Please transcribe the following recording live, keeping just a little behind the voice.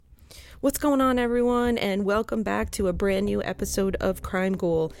What's going on, everyone, and welcome back to a brand new episode of Crime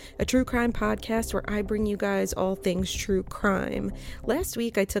Ghoul, a true crime podcast where I bring you guys all things true crime. Last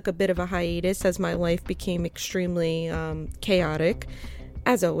week, I took a bit of a hiatus as my life became extremely chaotic,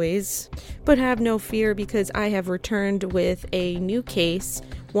 as always, but have no fear because I have returned with a new case,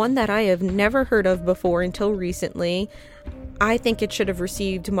 one that I have never heard of before until recently. I think it should have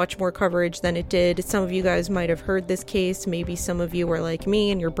received much more coverage than it did. Some of you guys might have heard this case. Maybe some of you are like me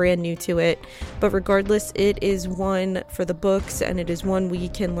and you're brand new to it. But regardless, it is one for the books and it is one we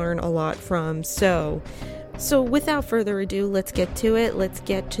can learn a lot from. So without further ado, let's get to it. Let's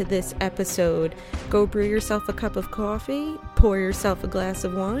get to this episode. Go brew yourself a cup of coffee, pour yourself a glass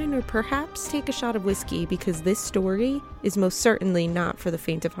of wine, or perhaps take a shot of whiskey because this story is most certainly not for the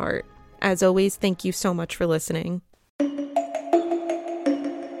faint of heart. As always, thank you so much for listening.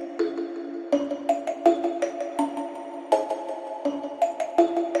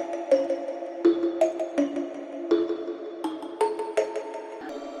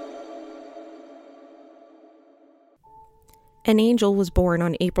 An angel was born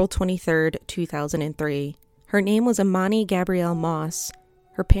on April 23rd, 2003. Her name was Imani Gabrielle Moss.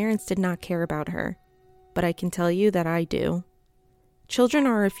 Her parents did not care about her, but I can tell you that I do. Children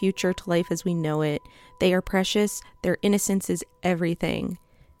are a future to life as we know it. They are precious. Their innocence is everything.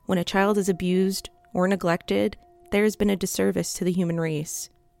 When a child is abused or neglected, there has been a disservice to the human race.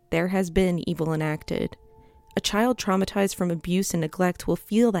 There has been evil enacted. A child traumatized from abuse and neglect will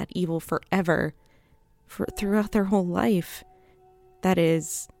feel that evil forever, throughout their whole life. That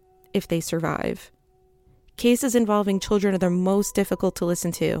is, if they survive. Cases involving children are the most difficult to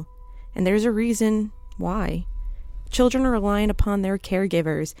listen to, and there's a reason why. Children are reliant upon their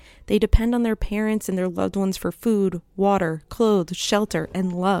caregivers. They depend on their parents and their loved ones for food, water, clothes, shelter,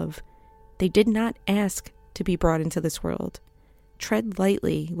 and love. They did not ask to be brought into this world. Tread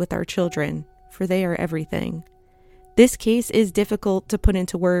lightly with our children, for they are everything. This case is difficult to put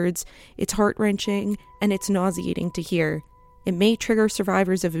into words. It's heart-wrenching, and it's nauseating to hear. It may trigger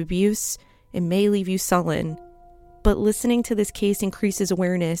survivors of abuse. It may leave you sullen. But listening to this case increases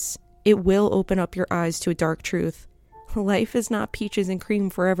awareness. It will open up your eyes to a dark truth. Life is not peaches and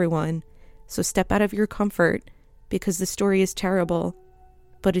cream for everyone. So step out of your comfort, because the story is terrible,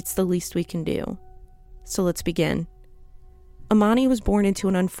 but it's the least we can do. So let's begin. Imani was born into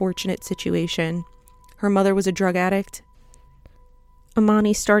an unfortunate situation. Her mother was a drug addict.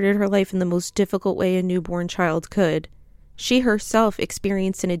 Imani started her life in the most difficult way a newborn child could. She herself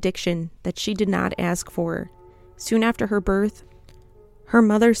experienced an addiction that she did not ask for. Soon after her birth, her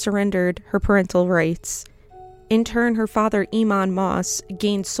mother surrendered her parental rights. In turn, her father, Iman Moss,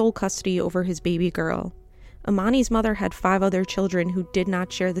 gained sole custody over his baby girl. Imani's mother had 5 other children who did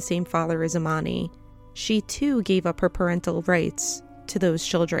not share the same father as Imani. She too gave up her parental rights to those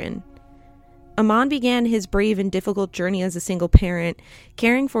children. Iman began his brave and difficult journey as a single parent,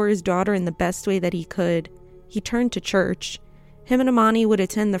 caring for his daughter in the best way that he could. He turned to church. Him and Imani would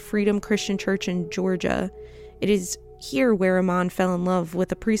attend the Freedom Christian Church in Georgia. It is here where Iman fell in love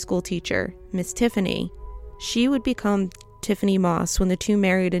with a preschool teacher, Miss Tiffany. She would become Tiffany Moss when the two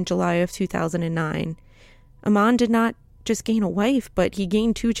married in July of 2009. Iman did not just gain a wife, but he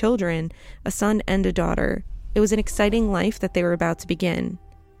gained 2 children, a son and a daughter. It was an exciting life that they were about to begin.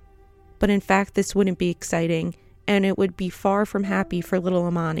 But in fact, this wouldn't be exciting, and it would be far from happy for little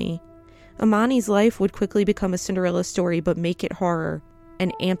Imani. Imani's life would quickly become a Cinderella story, but make it horror,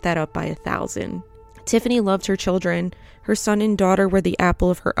 and amp that up by 1,000. Tiffany loved her children. Her son and daughter were the apple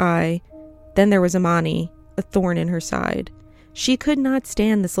of her eye. Then there was Imani, a thorn in her side. She could not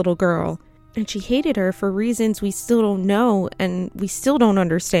stand this little girl, and she hated her for reasons we still don't know, and we still don't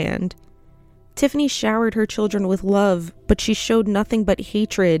understand. Tiffany showered her children with love, but she showed nothing but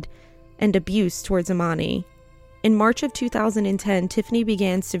hatred and abuse towards Imani. In March of 2010, Tiffany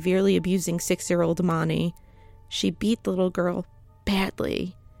began severely abusing 6-year-old Imani. She beat the little girl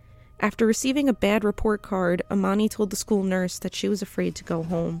badly. After receiving a bad report card, Imani told the school nurse that she was afraid to go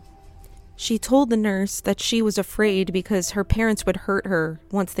home. She told the nurse that she was afraid because her parents would hurt her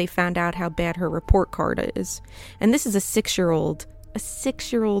once they found out how bad her report card is. And this is a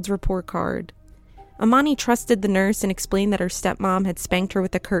 6-year-old's report card. Imani trusted the nurse and explained that her stepmom had spanked her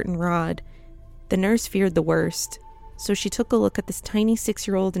with a curtain rod. The nurse feared the worst, so she took a look at this tiny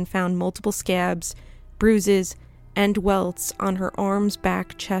 6-year-old and found multiple scabs, bruises, and welts on her arms,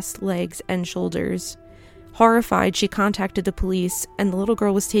 back, chest, legs, and shoulders. Horrified, she contacted the police, and the little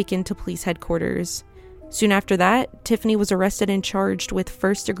girl was taken to police headquarters. Soon after that, Tiffany was arrested and charged with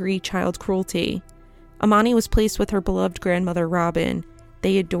first-degree child cruelty. Imani was placed with her beloved grandmother, Robin.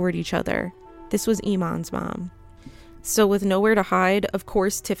 They adored each other. This was Iman's mom. So with nowhere to hide, of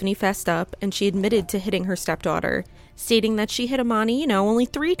course, Tiffany fessed up and she admitted to hitting her stepdaughter, stating that she hit Imani, only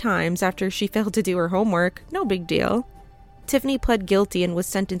 3 times after she failed to do her homework. No big deal. Tiffany pled guilty and was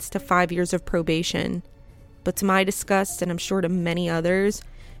sentenced to 5 years of probation. But to my disgust, and I'm sure to many others,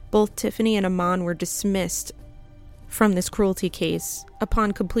 both Tiffany and Iman were dismissed from this cruelty case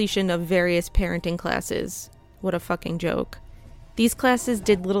upon completion of various parenting classes. What a fucking joke. These classes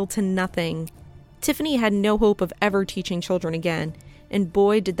did little to nothing. Tiffany had no hope of ever teaching children again, and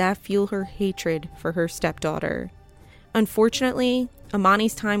boy did that fuel her hatred for her stepdaughter. Unfortunately,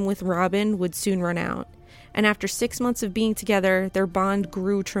 Imani's time with Robin would soon run out, and after 6 months of being together, their bond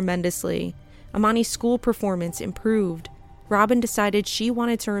grew tremendously. Imani's school performance improved. Robin decided she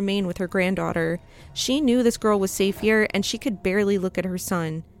wanted to remain with her granddaughter. She knew this girl was safe here, and she could barely look at her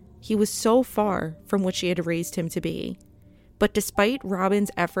son. He was so far from what she had raised him to be. But despite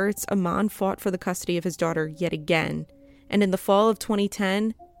Robin's efforts, Iman fought for the custody of his daughter yet again. And in the fall of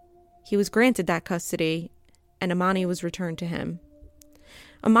 2010, he was granted that custody, and Imani was returned to him.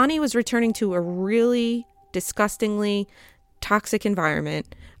 Imani was returning to a really disgustingly toxic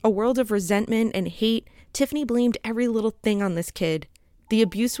environment, a world of resentment and hate. Tiffany blamed every little thing on this kid. The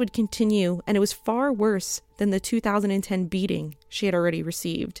abuse would continue, and it was far worse than the 2010 beating she had already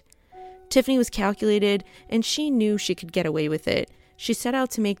received. Tiffany was calculated, and she knew she could get away with it. She set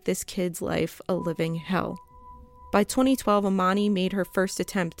out to make this kid's life a living hell. By 2012, Imani made her first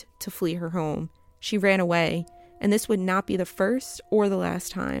attempt to flee her home. She ran away, and this would not be the first or the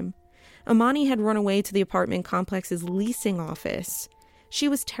last time. Imani had run away to the apartment complex's leasing office. She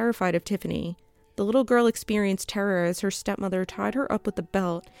was terrified of Tiffany. The little girl experienced terror as her stepmother tied her up with a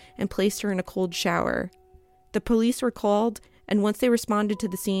belt and placed her in a cold shower. The police were called, and once they responded to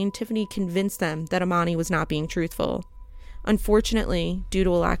the scene, Tiffany convinced them that Imani was not being truthful. Unfortunately, due to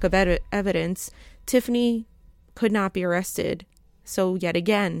a lack of evidence, Tiffany could not be arrested, so yet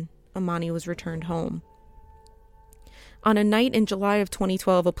again, Imani was returned home. On a night in July of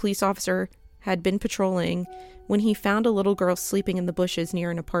 2012, a police officer had been patrolling when he found a little girl sleeping in the bushes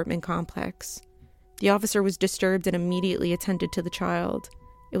near an apartment complex. The officer was disturbed and immediately attended to the child.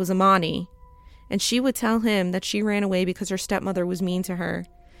 It was Imani, and she would tell him that she ran away because her stepmother was mean to her.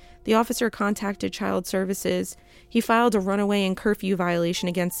 The officer contacted Child Services. He filed a runaway and curfew violation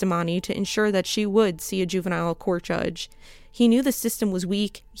against Imani to ensure that she would see a juvenile court judge. He knew the system was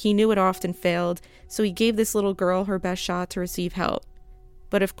weak, he knew it often failed, so he gave this little girl her best shot to receive help.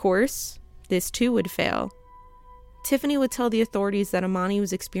 But of course, this too would fail. Tiffany would tell the authorities that Imani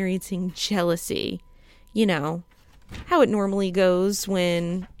was experiencing jealousy. You know, how it normally goes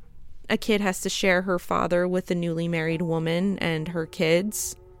when a kid has to share her father with a newly married woman and her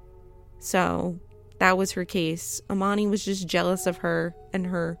kids. So, that was her case. Imani was just jealous of her and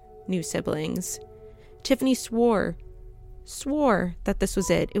her new siblings. Tiffany swore that this was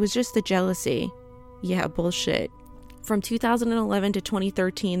it. It was just the jealousy. Yeah, bullshit. From 2011 to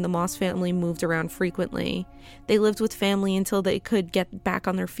 2013, the Moss family moved around frequently. They lived with family until they could get back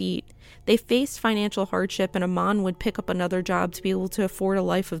on their feet. They faced financial hardship, and Iman would pick up another job to be able to afford a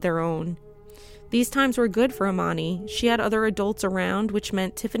life of their own. These times were good for Imani. She had other adults around, which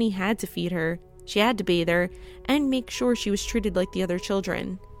meant Tiffany had to feed her. She had to bathe her and make sure she was treated like the other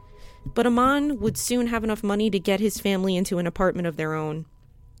children. But Iman would soon have enough money to get his family into an apartment of their own.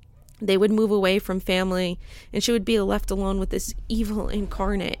 They would move away from family, and she would be left alone with this evil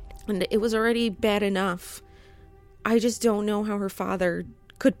incarnate. And it was already bad enough. I just don't know how her father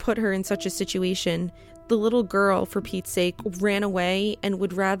could put her in such a situation. The little girl, for Pete's sake, ran away and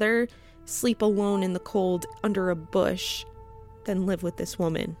would rather sleep alone in the cold under a bush than live with this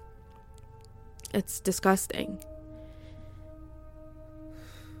woman. It's disgusting.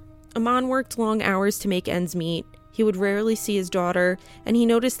 Iman worked long hours to make ends meet. He would rarely see his daughter, and he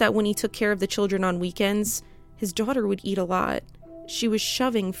noticed that when he took care of the children on weekends, his daughter would eat a lot. She was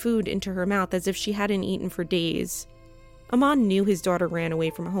shoving food into her mouth as if she hadn't eaten for days. Iman knew his daughter ran away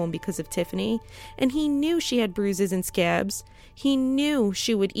from home because of Tiffany, and he knew she had bruises and scabs. He knew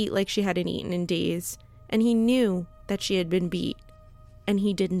she would eat like she hadn't eaten in days, and he knew that she had been beat, and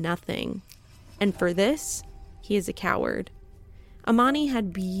he did nothing. And for this, he is a coward. Imani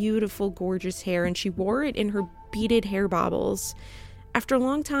had beautiful, gorgeous hair, and she wore it in her beaded hair baubles. After a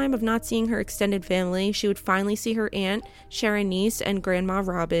long time of not seeing her extended family, she would finally see her aunt, Sharon Niece, and Grandma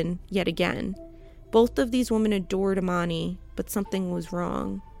Robin yet again. Both of these women adored Imani, but something was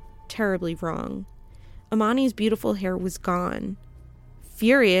wrong. Terribly wrong. Imani's beautiful hair was gone.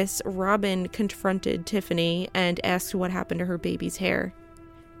 Furious, Robin confronted Tiffany and asked what happened to her baby's hair.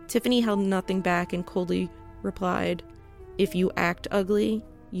 Tiffany held nothing back and coldly replied, "If you act ugly,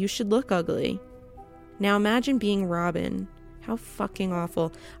 you should look ugly." Now imagine being Robin. How fucking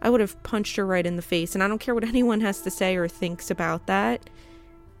awful. I would have punched her right in the face, and I don't care what anyone has to say or thinks about that.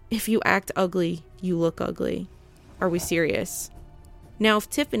 If you act ugly, you look ugly. Are we serious? Now, if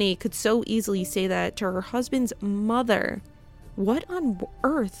Tiffany could so easily say that to her husband's mother, what on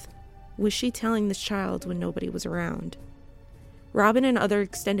earth was she telling this child when nobody was around? Robin and other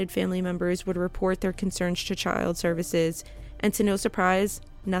extended family members would report their concerns to child services, and to no surprise,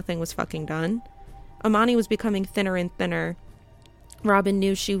 nothing was fucking done. Amani was becoming thinner and thinner. Robin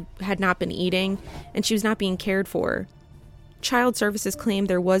knew she had not been eating, and she was not being cared for. Child services claimed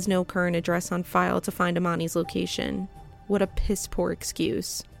there was no current address on file to find Amani's location. What a piss-poor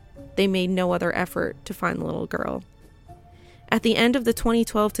excuse. They made no other effort to find the little girl. At the end of the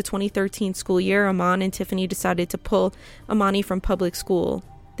 2012 to 2013 school year, Aman and Tiffany decided to pull Amani from public school.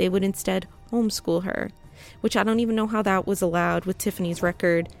 They would instead homeschool her, which I don't even know how that was allowed with Tiffany's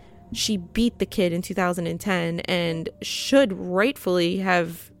record. She beat the kid in 2010 and should rightfully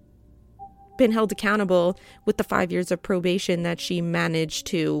have been held accountable with the 5 years of probation that she managed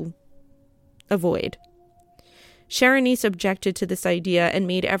to avoid. Sharonice objected to this idea and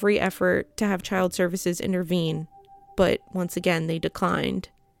made every effort to have child services intervene, but once again they declined.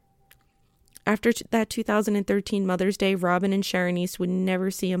 After that 2013 Mother's Day, Robin and Sharonice would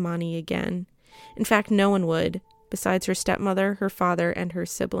never see Amani again. In fact, no one would, besides her stepmother, her father, and her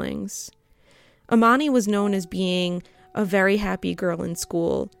siblings. Amani was known as being a very happy girl in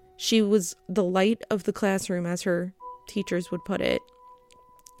school. She was the light of the classroom, as her teachers would put it.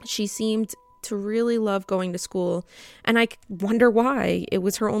 She seemed to really love going to school, and I wonder why. It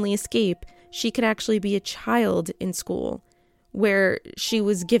was her only escape. She could actually be a child in school, where she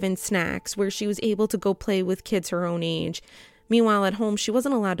was given snacks, where she was able to go play with kids her own age. Meanwhile, at home, she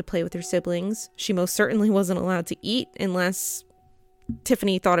wasn't allowed to play with her siblings. She most certainly wasn't allowed to eat unless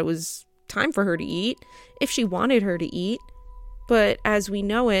Tiffany thought it was time for her to eat, if she wanted her to eat. But as we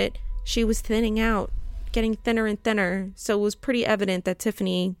know it, she was thinning out, getting thinner and thinner, so it was pretty evident that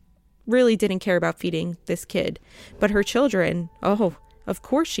Tiffany really didn't care about feeding this kid. But her children, oh, of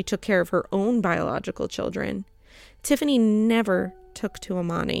course she took care of her own biological children. Tiffany never took to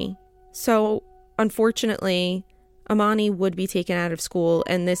Amani. So, unfortunately, Amani would be taken out of school,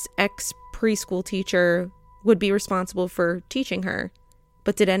 and this ex-preschool teacher would be responsible for teaching her.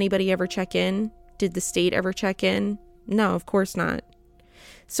 But did anybody ever check in? Did the state ever check in? No, of course not.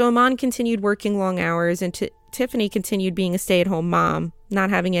 So Aman continued working long hours, and Tiffany continued being a stay-at-home mom, not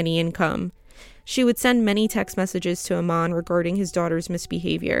having any income. She would send many text messages to Aman regarding his daughter's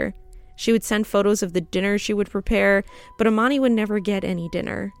misbehavior. She would send photos of the dinner she would prepare, but Amani would never get any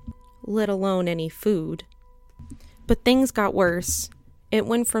dinner, let alone any food. But things got worse. It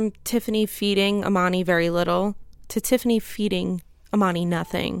went from Tiffany feeding Amani very little to Tiffany feeding Amani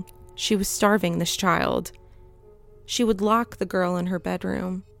nothing. She was starving this child. She would lock the girl in her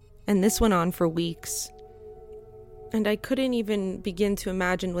bedroom, and this went on for weeks. And I couldn't even begin to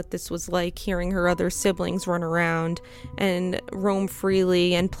imagine what this was like, hearing her other siblings run around and roam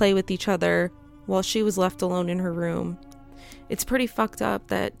freely and play with each other while she was left alone in her room. It's pretty fucked up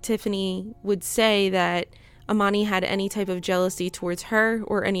that Tiffany would say that Amani had any type of jealousy towards her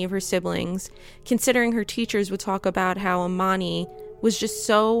or any of her siblings, considering her teachers would talk about how Amani was just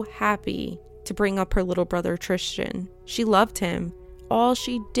so happy to bring up her little brother Tristan. She loved him. All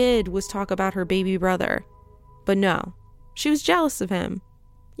she did was talk about her baby brother. But no, she was jealous of him.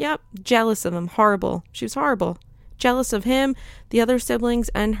 Yep, jealous of him. Horrible. She was horrible. Jealous of him, the other siblings,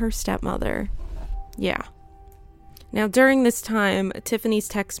 and her stepmother. Yeah. Now, during this time, Tiffany's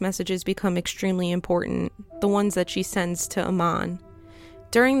text messages become extremely important, the ones that she sends to Aman.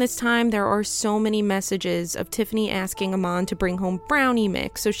 During this time, there are so many messages of Tiffany asking Aman to bring home brownie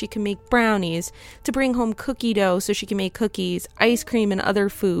mix so she can make brownies, to bring home cookie dough so she can make cookies, ice cream, and other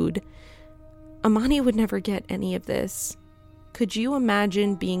food. Amani would never get any of this. Could you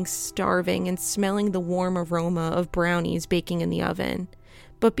imagine being starving and smelling the warm aroma of brownies baking in the oven,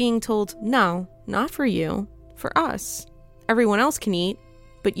 but being told, no, not for you, for us. Everyone else can eat,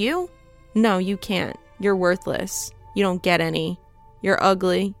 but you? No, you can't. You're worthless. You don't get any. You're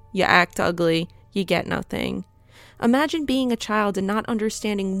ugly. You act ugly. You get nothing. Imagine being a child and not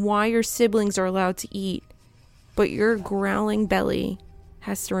understanding why your siblings are allowed to eat, but your growling belly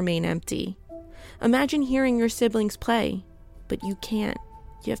has to remain empty. Imagine hearing your siblings play, but you can't.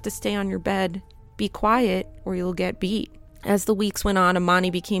 You have to stay on your bed. Be quiet or you'll get beat. As the weeks went on, Amani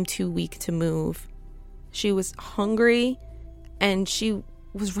became too weak to move. She was hungry and she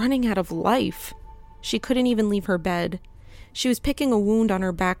was running out of life. She couldn't even leave her bed. She was picking a wound on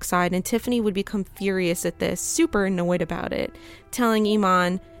her backside, and Tiffany would become furious at this, super annoyed about it, telling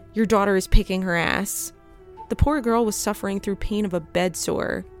Iman, Your daughter is picking her ass." The poor girl was suffering through pain of a bed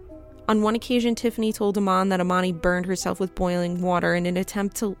sore. On one occasion, Tiffany told Aman that Imani burned herself with boiling water in an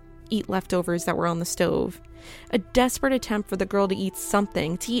attempt to eat leftovers that were on the stove. A desperate attempt for the girl to eat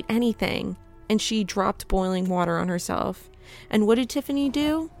something, to eat anything, and she dropped boiling water on herself. And what did Tiffany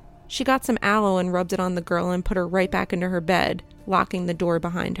do? She got some aloe and rubbed it on the girl and put her right back into her bed, locking the door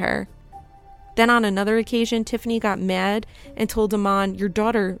behind her. Then on another occasion, Tiffany got mad and told Aman, "Your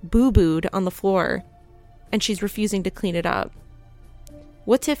daughter boo-booed on the floor, and she's refusing to clean it up."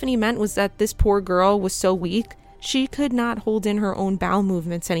 What Tiffany meant was that this poor girl was so weak, she could not hold in her own bowel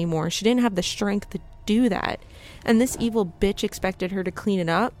movements anymore. She didn't have the strength to do that. And this evil bitch expected her to clean it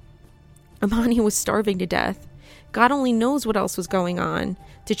up? Imani was starving to death. God only knows what else was going on.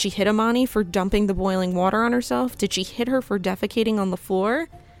 Did she hit Imani for dumping the boiling water on herself? Did she hit her for defecating on the floor?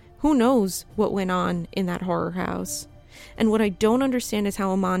 Who knows what went on in that horror house? And what I don't understand is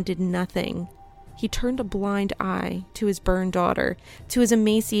how Aman did nothing. He turned a blind eye to his burned daughter, to his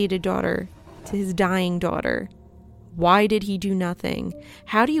emaciated daughter, to his dying daughter. Why did he do nothing?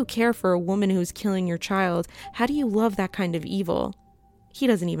 How do you care for a woman who's killing your child? How do you love that kind of evil? He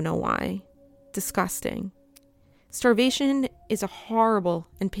doesn't even know why. Disgusting. Starvation is a horrible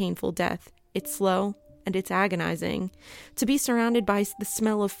and painful death. It's slow and it's agonizing. To be surrounded by the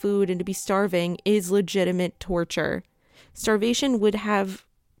smell of food and to be starving is legitimate torture. Starvation would have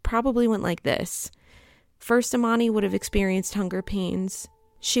probably went like this. First, Imani would have experienced hunger pains.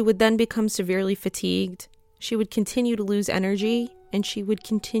 She would then become severely fatigued. She would continue to lose energy, and she would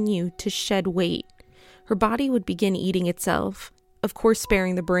continue to shed weight. Her body would begin eating itself, of course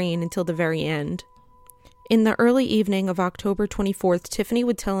sparing the brain until the very end. In the early evening of October 24th, Tiffany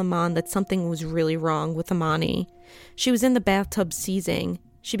would tell Aman that something was really wrong with Imani. She was in the bathtub seizing.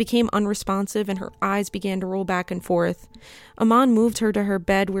 She became unresponsive and her eyes began to roll back and forth. Aman moved her to her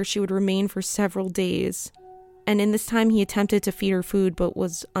bed where she would remain for several days. And in this time he attempted to feed her food but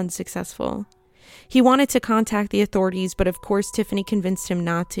was unsuccessful. He wanted to contact the authorities, but of course Tiffany convinced him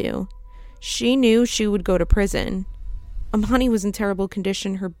not to. She knew she would go to prison. Imani was in terrible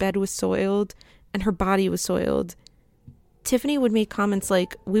condition. Her bed was soiled and her body was soiled. Tiffany would make comments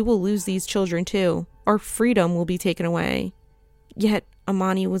like, "We will lose these children too. Our freedom will be taken away." Yet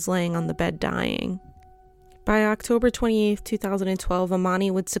Imani was laying on the bed dying. By October 28, 2012, Imani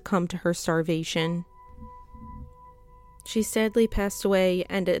would succumb to her starvation. She sadly passed away,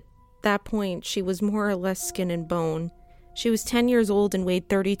 and at that point, she was more or less skin and bone. She was 10 years old and weighed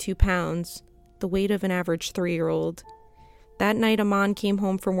 32 pounds, the weight of an average 3-year-old. That night, Aman came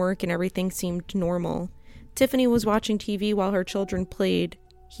home from work and everything seemed normal. Tiffany was watching TV while her children played.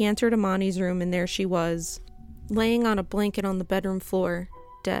 He entered Imani's room and there she was, laying on a blanket on the bedroom floor,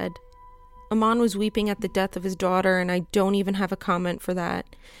 dead. Aman was weeping at the death of his daughter, and I don't even have a comment for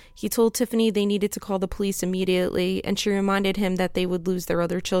that. He told Tiffany they needed to call the police immediately, and she reminded him that they would lose their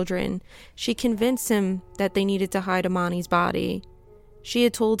other children. She convinced him that they needed to hide Imani's body. She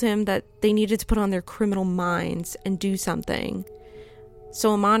had told him that they needed to put on their criminal minds and do something.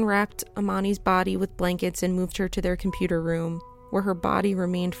 So Aman wrapped Imani's body with blankets and moved her to their computer room, where her body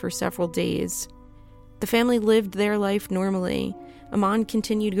remained for several days. The family lived their life normally. Aman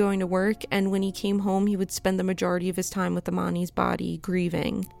continued going to work, and when he came home, he would spend the majority of his time with Imani's body,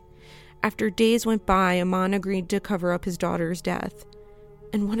 grieving. After days went by, Aman agreed to cover up his daughter's death.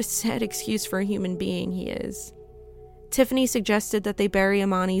 And what a sad excuse for a human being he is. Tiffany suggested that they bury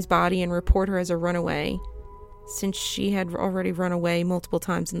Imani's body and report her as a runaway. Since she had already run away multiple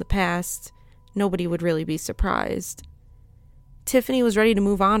times in the past, nobody would really be surprised. Tiffany was ready to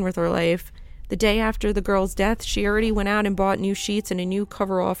move on with her life. The day after the girl's death, she already went out and bought new sheets and a new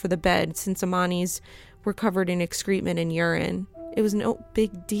coverall for the bed, since Imani's were covered in excrement and urine. It was no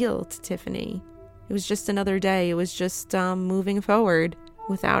big deal to Tiffany. It was just another day. It was just moving forward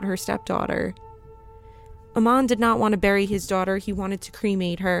without her stepdaughter. Aman did not want to bury his daughter. He wanted to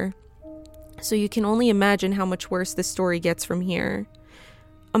cremate her. So you can only imagine how much worse this story gets from here.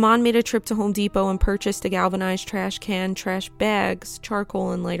 Aman made a trip to Home Depot and purchased a galvanized trash can, trash bags,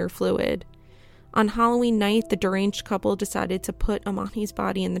 charcoal, and lighter fluid. On Halloween night, the deranged couple decided to put Imani's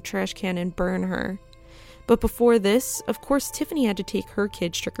body in the trash can and burn her. But before this, of course, Tiffany had to take her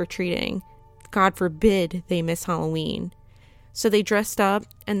kids trick-or-treating. God forbid they miss Halloween. So they dressed up,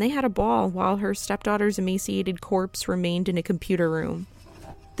 and they had a ball while her stepdaughter's emaciated corpse remained in a computer room.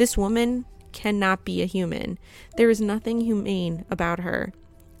 This woman cannot be a human. There is nothing humane about her.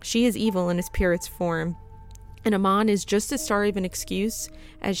 She is evil in its purest form. And Aman is just as sorry of an excuse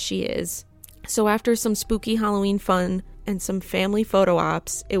as she is. So after some spooky Halloween fun and some family photo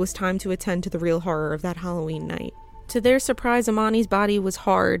ops, it was time to attend to the real horror of that Halloween night. To their surprise, Imani's body was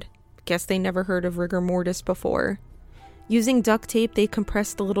hard. Guess they never heard of rigor mortis before. Using duct tape, they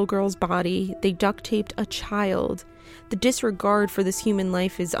compressed the little girl's body. They duct taped a child. The disregard for this human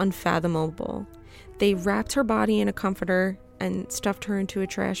life is unfathomable. They wrapped her body in a comforter and stuffed her into a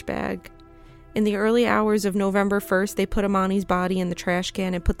trash bag. In the early hours of November 1st, they put Imani's body in the trash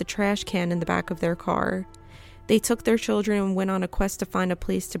can and put the trash can in the back of their car. They took their children and went on a quest to find a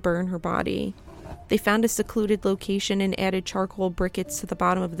place to burn her body. They found a secluded location and added charcoal briquettes to the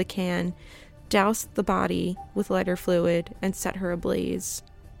bottom of the can, doused the body with lighter fluid, and set her ablaze.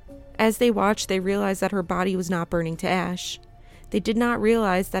 As they watched, they realized that her body was not burning to ash. They did not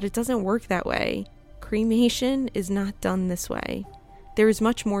realize that it doesn't work that way. Cremation is not done this way. There is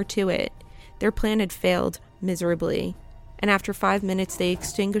much more to it. Their plan had failed miserably, and after 5 minutes they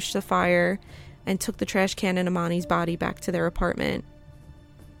extinguished the fire and took the trash can and Imani's body back to their apartment.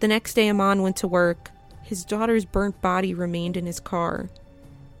 The next day Iman went to work. His daughter's burnt body remained in his car.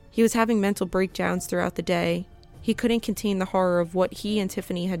 He was having mental breakdowns throughout the day. He couldn't contain the horror of what he and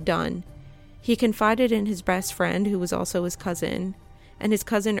Tiffany had done. He confided in his best friend, who was also his cousin, and his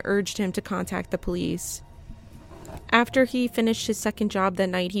cousin urged him to contact the police. After he finished his second job that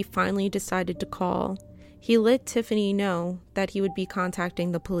night, he finally decided to call. He let Tiffany know that he would be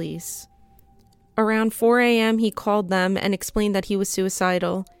contacting the police. Around 4 a.m., he called them and explained that he was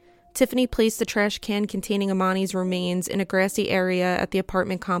suicidal. Tiffany placed the trash can containing Imani's remains in a grassy area at the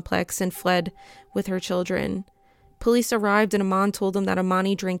apartment complex and fled with her children. Police arrived and Iman told them that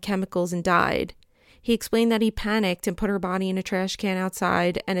Imani drank chemicals and died. He explained that he panicked and put her body in a trash can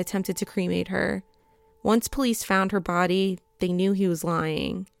outside and attempted to cremate her. Once police found her body, they knew he was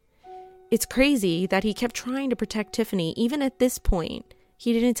lying. It's crazy that he kept trying to protect Tiffany. Even at this point,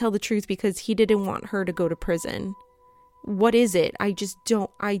 he didn't tell the truth because he didn't want her to go to prison. What is it? I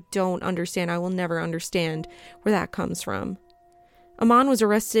don't understand. I will never understand where that comes from. Iman was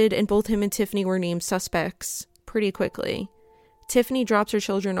arrested and both him and Tiffany were named suspects pretty quickly. Tiffany dropped her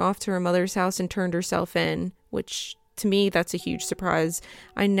children off to her mother's house and turned herself in, which to me, that's a huge surprise.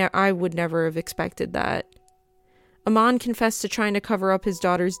 I would never have expected that. Iman confessed to trying to cover up his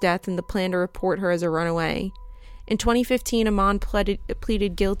daughter's death and the plan to report her as a runaway. In 2015, Iman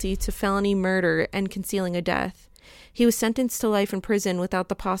pleaded guilty to felony murder and concealing a death. He was sentenced to life in prison without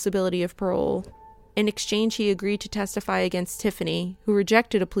the possibility of parole. In exchange, he agreed to testify against Tiffany, who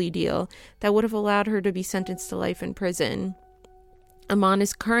rejected a plea deal that would have allowed her to be sentenced to life in prison. Iman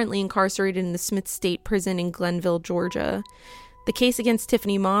is currently incarcerated in the Smith State Prison in Glenville, Georgia. The case against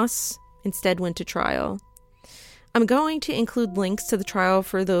Tiffany Moss instead went to trial. I'm going to include links to the trial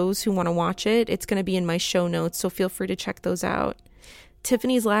for those who want to watch it. It's going to be in my show notes, so feel free to check those out.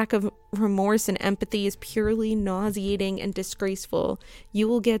 Tiffany's lack of remorse and empathy is purely nauseating and disgraceful. You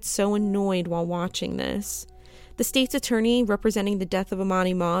will get so annoyed while watching this. The state's attorney representing the death of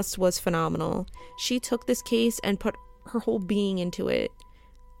Imani Moss was phenomenal. She took this case and put her whole being into it.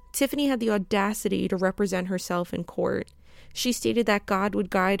 Tiffany had the audacity to represent herself in court. She stated that God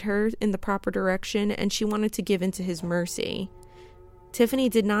would guide her in the proper direction and she wanted to give in to his mercy. Tiffany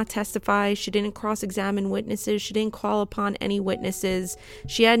did not testify. She didn't cross-examine witnesses. She didn't call upon any witnesses.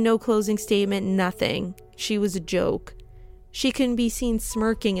 She had no closing statement, nothing. She was a joke. She can be seen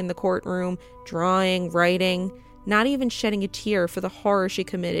smirking in the courtroom, drawing, writing, not even shedding a tear for the horror she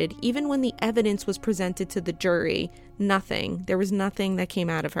committed. Even when the evidence was presented to the jury, nothing. There was nothing that came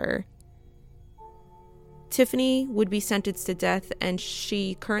out of her. Tiffany would be sentenced to death, and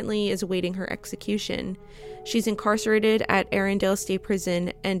she currently is awaiting her execution. She's incarcerated at Arendelle State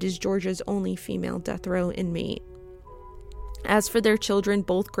Prison and is Georgia's only female death row inmate. As for their children,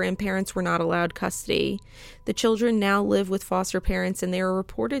 both grandparents were not allowed custody. The children now live with foster parents, and they are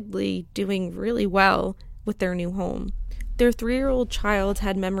reportedly doing really well with their new home. Their 3-year-old child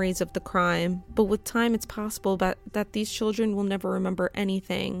had memories of the crime, but with time it's possible that these children will never remember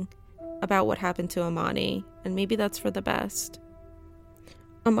anything about what happened to Imani, and maybe that's for the best.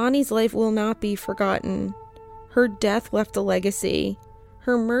 Imani's life will not be forgotten. Her death left a legacy.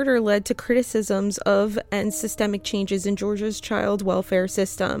 Her murder led to criticisms of and systemic changes in Georgia's child welfare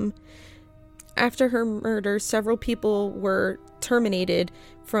system. After her murder, several people were terminated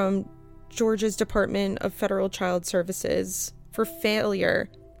from Georgia's Department of Federal Child Services for failure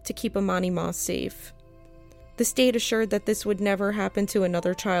to keep Imani Moss safe. The state assured that this would never happen to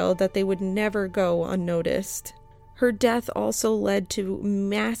another child, that they would never go unnoticed. Her death also led to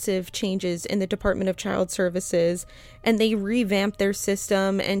massive changes in the Department of Child Services, and they revamped their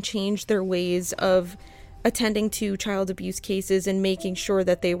system and changed their ways of attending to child abuse cases and making sure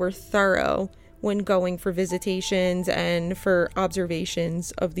that they were thorough when going for visitations and for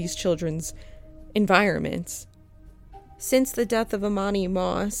observations of these children's environments. Since the death of Imani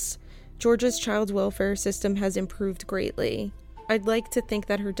Moss, Georgia's child welfare system has improved greatly. I'd like to think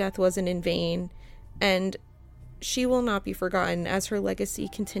that her death wasn't in vain, and she will not be forgotten as her legacy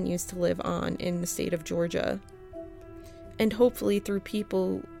continues to live on in the state of Georgia. And hopefully through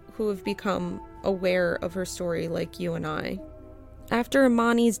people who have become aware of her story like you and I. After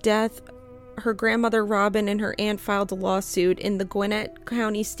Imani's death, her grandmother Robin and her aunt filed a lawsuit in the Gwinnett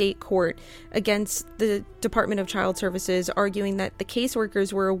County State Court against the Department of Child Services, arguing that the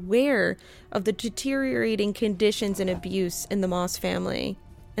caseworkers were aware of the deteriorating conditions and abuse in the Moss family,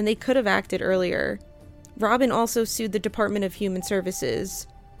 and they could have acted earlier. Robin also sued the Department of Human Services.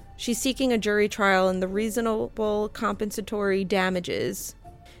 She's seeking a jury trial and the reasonable compensatory damages.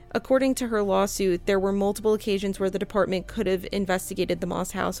 According to her lawsuit, there were multiple occasions where the department could have investigated the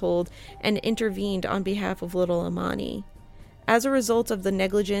Moss household and intervened on behalf of little Imani. As a result of the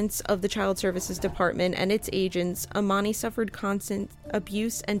negligence of the Child Services Department and its agents, Imani suffered constant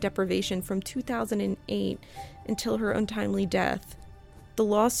abuse and deprivation from 2008 until her untimely death. The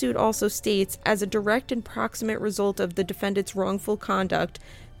lawsuit also states, as a direct and proximate result of the defendant's wrongful conduct,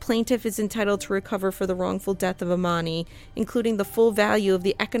 plaintiff is entitled to recover for the wrongful death of Imani, including the full value of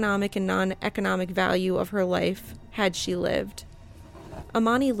the economic and non-economic value of her life, had she lived.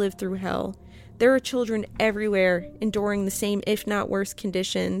 Imani lived through hell. There are children everywhere enduring the same, if not worse,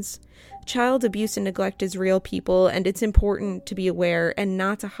 conditions. Child abuse and neglect is real, people, and it's important to be aware and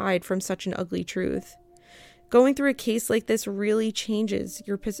not to hide from such an ugly truth. Going through a case like this really changes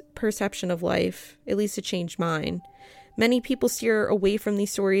your perception of life. At least it changed mine. Many people steer away from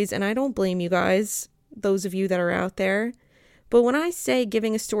these stories, and I don't blame you guys, those of you that are out there. But when I say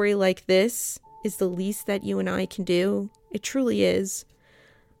giving a story like this is the least that you and I can do, it truly is.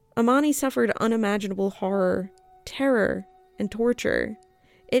 Imani suffered unimaginable horror, terror, and torture.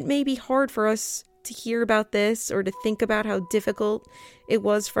 It may be hard for us to hear about this or to think about how difficult it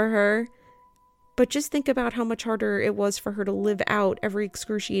was for her, but just think about how much harder it was for her to live out every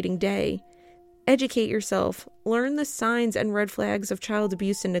excruciating day. Educate yourself. Learn the signs and red flags of child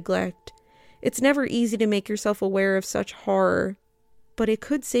abuse and neglect. It's never easy to make yourself aware of such horror, but it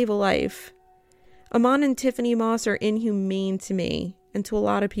could save a life. Iman and Tiffany Moss are inhumane to me and to a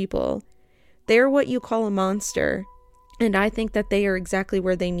lot of people. They are what you call a monster, and I think that they are exactly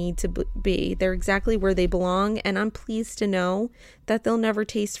where they need to be. They're exactly where they belong, and I'm pleased to know that they'll never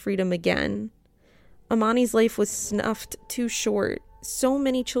taste freedom again. Imani's life was snuffed too short. So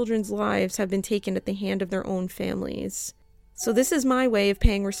many children's lives have been taken at the hand of their own families. So this is my way of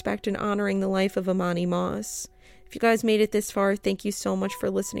paying respect and honoring the life of Imani Moss. If you guys made it this far, thank you so much for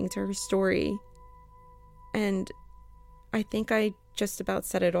listening to her story. And I think I just about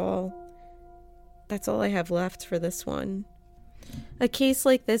said it all. That's all I have left for this one. A case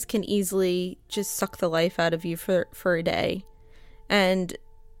like this can easily just suck the life out of you for a day. And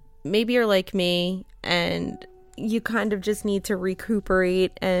maybe you're like me and you kind of just need to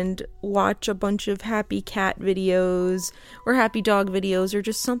recuperate and watch a bunch of happy cat videos or happy dog videos or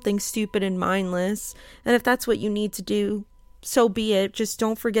just something stupid and mindless. And if that's what you need to do, so be it. Just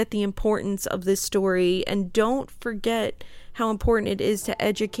don't forget the importance of this story, and don't forget how important it is to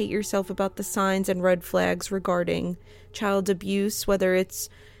educate yourself about the signs and red flags regarding child abuse, whether it's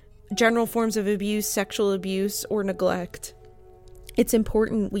general forms of abuse, sexual abuse, or neglect. It's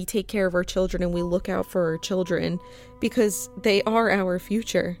important we take care of our children and we look out for our children because they are our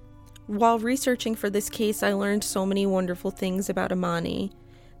future. While researching for this case, I learned so many wonderful things about Imani.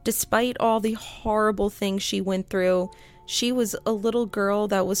 Despite all the horrible things she went through, she was a little girl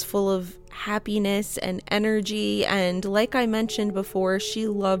that was full of happiness and energy, and like I mentioned before, she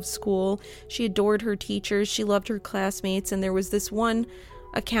loved school. She adored her teachers, she loved her classmates, and there was this one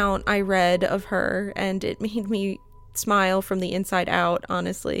account I read of her, and it made me smile from the inside out,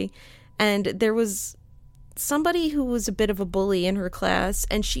 honestly. And there was somebody who was a bit of a bully in her class,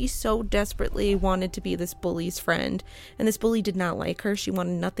 and she so desperately wanted to be this bully's friend, and this bully did not like her. She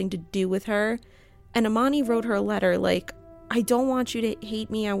wanted nothing to do with her. And Imani wrote her a letter like, I don't want you to hate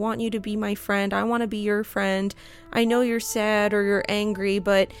me. I want you to be my friend. I want to be your friend. I know you're sad or you're angry,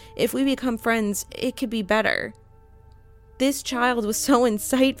 but if we become friends, it could be better. This child was so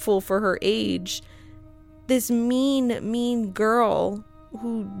insightful for her age. This mean girl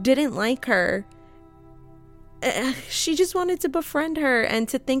who didn't like her. She just wanted to befriend her and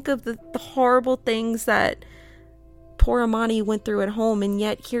to think of the horrible things that poor Imani went through at home, and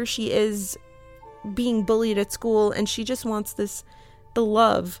yet here she is being bullied at school, and she just wants the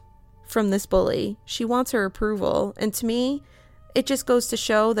love from this bully. She wants her approval, and to me, it just goes to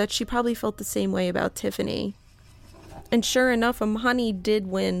show that she probably felt the same way about Tiffany. And sure enough, Imani did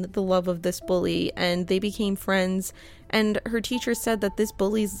win the love of this bully, and they became friends, And her teacher said that this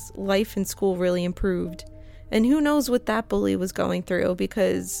bully's life in school really improved. And who knows what that bully was going through,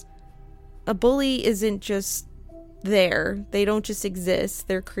 because a bully isn't just there. They don't just exist,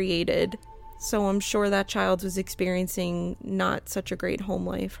 they're created. So I'm sure that child was experiencing not such a great home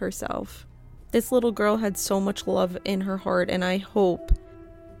life herself. This little girl had so much love in her heart, and I hope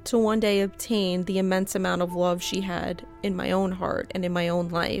to one day obtain the immense amount of love she had in my own heart and in my own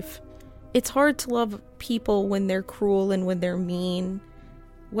life. It's hard to love people when they're cruel and when they're mean.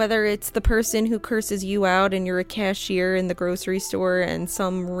 Whether it's the person who curses you out and you're a cashier in the grocery store and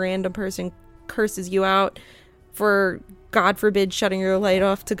some random person curses you out for, God forbid, shutting your light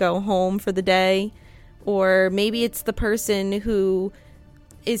off to go home for the day. Or maybe it's the person who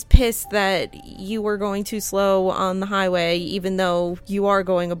is pissed that you were going too slow on the highway even though you are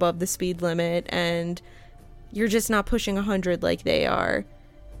going above the speed limit and you're just not pushing 100 like they are.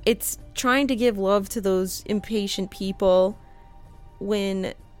 It's trying to give love to those impatient people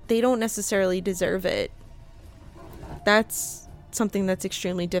when they don't necessarily deserve it. That's something that's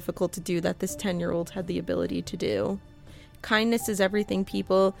extremely difficult to do that this 10-year-old had the ability to do. Kindness is everything,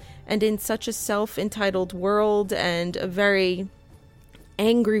 people, and in such a self-entitled world and a very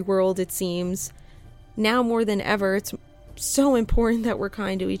angry world, it seems, now more than ever, it's so important that we're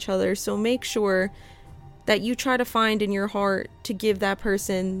kind to each other. So make sure that you try to find in your heart to give that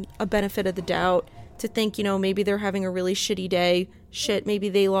person a benefit of the doubt, to think, maybe they're having a really shitty day. Shit, maybe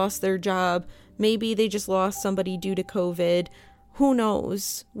they lost their job. Maybe they just lost somebody due to COVID. Who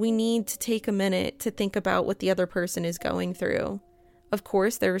knows? We need to take a minute to think about what the other person is going through. Of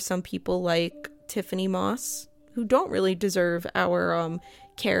course, there are some people like Tiffany Moss who don't really deserve our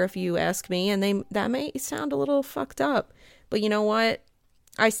care, if you ask me, and that may sound a little fucked up. But you know what?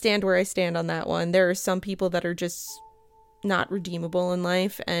 I stand where I stand on that one. There are some people that are just not redeemable in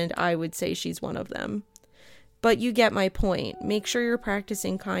life, and I would say she's one of them. But you get my point. Make sure you're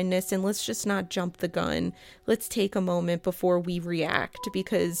practicing kindness, and let's just not jump the gun. Let's take a moment before we react,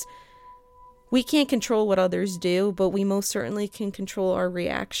 because we can't control what others do, but we most certainly can control our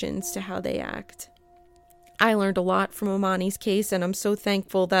reactions to how they act. I learned a lot from Amani's case, and I'm so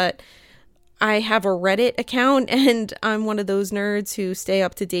thankful that I have a Reddit account, and I'm one of those nerds who stay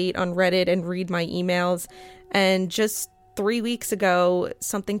up to date on Reddit and read my emails. And just 3 weeks ago,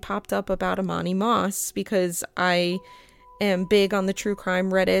 something popped up about Amani Moss, because I am big on the true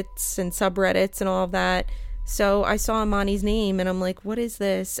crime Reddits and subreddits and all of that. So I saw Amani's name and I'm like, what is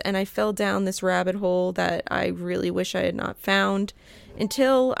this? And I fell down this rabbit hole that I really wish I had not found,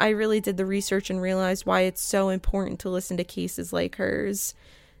 until I really did the research and realized why it's so important to listen to cases like hers.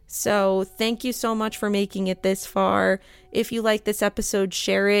 So thank you so much for making it this far. If you like this episode,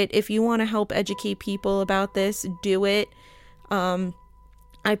 share it. If you want to help educate people about this, do it.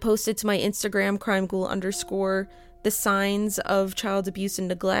 I posted to my Instagram, crimeghoul_, the signs of child abuse and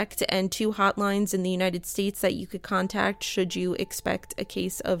neglect, and 2 hotlines in the United States that you could contact should you expect a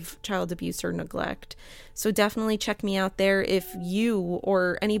case of child abuse or neglect. So definitely check me out there if you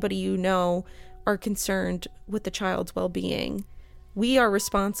or anybody you know are concerned with the child's well-being. We are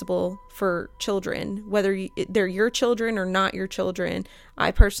responsible for children, whether they're your children or not your children.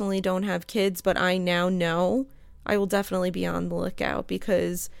 I personally don't have kids, but I now know I will definitely be on the lookout,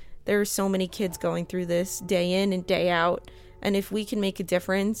 because there are so many kids going through this day in and day out. And if we can make a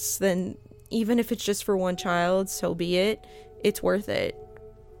difference, then even if it's just for one child, so be it. It's worth it.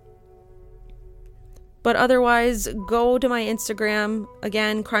 But otherwise, go to my Instagram,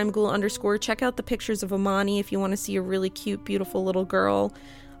 again, crimeghoul_. Check out the pictures of Amani if you want to see a really cute, beautiful little girl.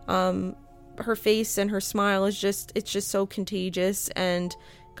 Her face and her smile is it's just so contagious, and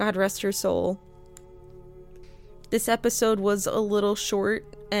God rest her soul. This episode was a little short,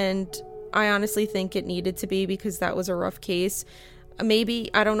 and I honestly think it needed to be, because that was a rough case. Maybe,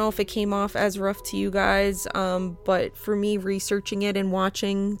 I don't know if it came off as rough to you guys, but for me, researching it and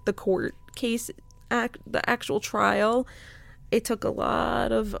watching the court case, the actual trial, it took a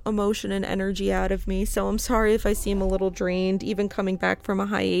lot of emotion and energy out of me. So I'm sorry if I seem a little drained, even coming back from a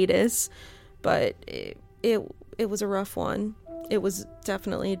hiatus, but it was a rough one. It was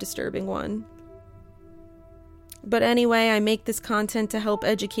definitely a disturbing one. But anyway, I make this content to help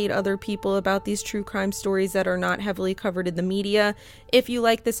educate other people about these true crime stories that are not heavily covered in the media. If you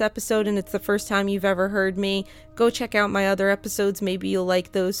like this episode and it's the first time you've ever heard me, go check out my other episodes. Maybe you'll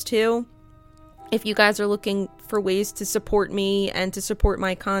like those too. If you guys are looking for ways to support me and to support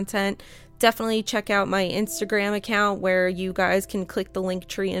my content, definitely check out my Instagram account, where you guys can click the link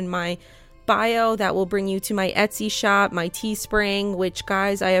tree in my bio. That will bring you to my Etsy shop, my Teespring, which,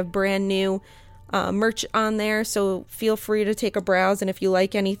 guys, I have brand new merch on there, so feel free to take a browse, and if you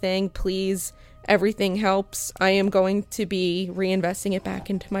like anything, please everything helps. I am going to be reinvesting it back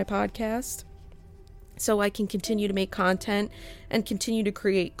into my podcast so I can continue to make content and continue to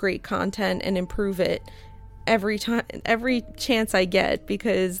create great content and improve it every chance I get,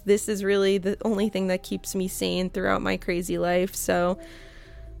 because this is really the only thing that keeps me sane throughout my crazy life. So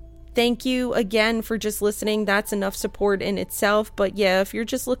thank you again for just listening. That's enough support in itself. But yeah, if you're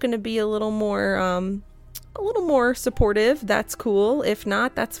just looking to be a little more supportive, that's cool. If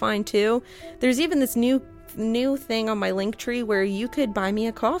not, that's fine too. There's even this new thing on my Linktree where you could buy me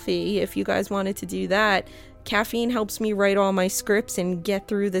a coffee if you guys wanted to do that. Caffeine helps me write all my scripts and get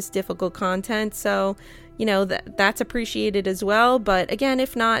through this difficult content, so that's appreciated as well. But again,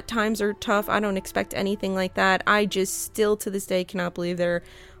 if not, times are tough. I don't expect anything like that. I just still to this day cannot believe there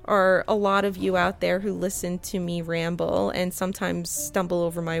are a lot of you out there who listen to me ramble and sometimes stumble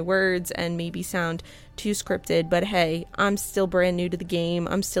over my words and maybe sound too scripted. But hey, I'm still brand new to the game.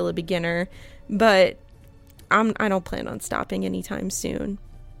 I'm still a beginner, but I don't plan on stopping anytime soon.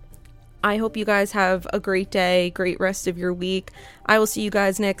 I hope you guys have a great day, great rest of your week. I will see you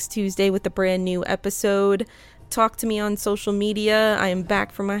guys next Tuesday with a brand new episode. Talk to me on social media. I am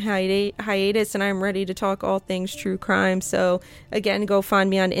back from my hiatus and I'm ready to talk all things true crime. So again, go find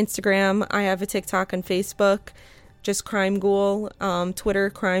me on Instagram. I have a TikTok and Facebook, just Crime Ghoul,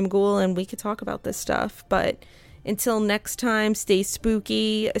 Twitter Crime Ghoul, and we could talk about this stuff. But until next time, stay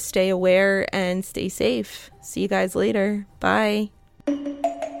spooky, stay aware, and stay safe. See you guys later. Bye.